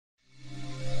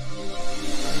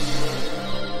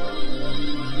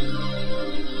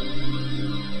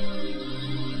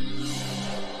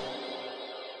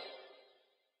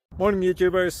Morning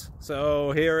YouTubers.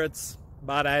 So here it's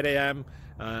about 8 a.m.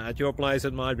 At your place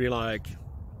it might be like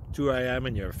 2 a.m.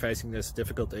 and you're facing this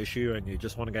difficult issue and you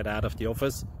just want to get out of the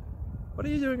office. What are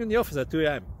you doing in the office at 2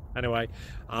 a.m.? Anyway,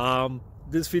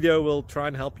 this video will try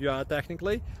and help you out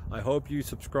technically. I hope you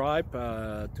subscribe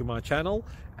to my channel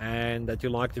and that you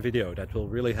like the video. That will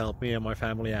really help me and my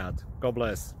family out. God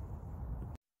bless.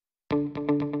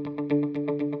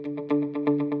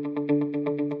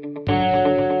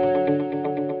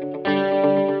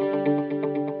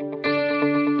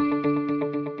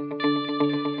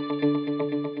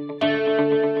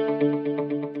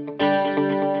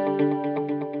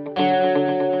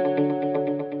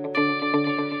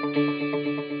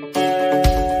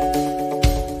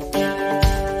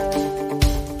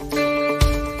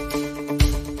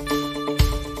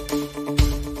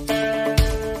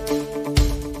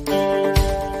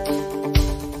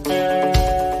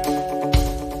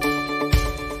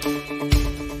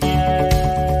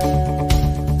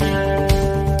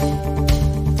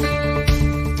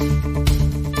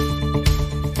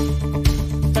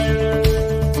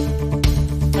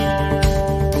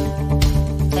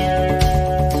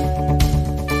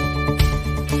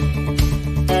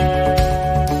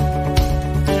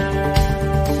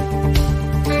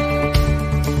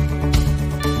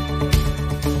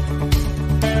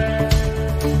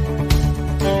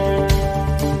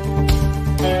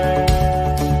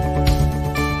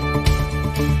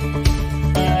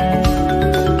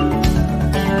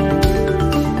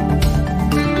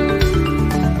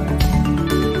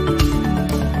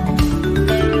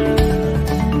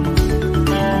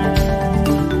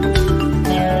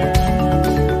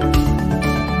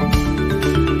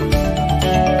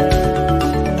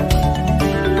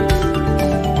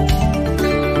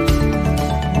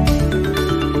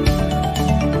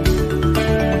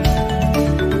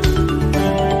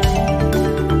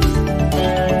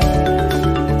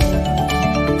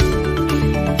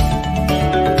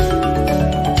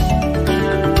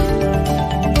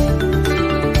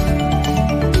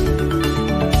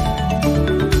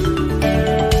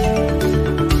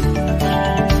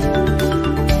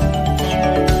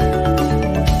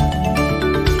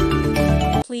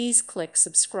 Please click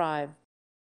subscribe.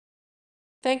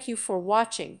 Thank you for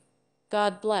watching.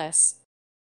 God bless.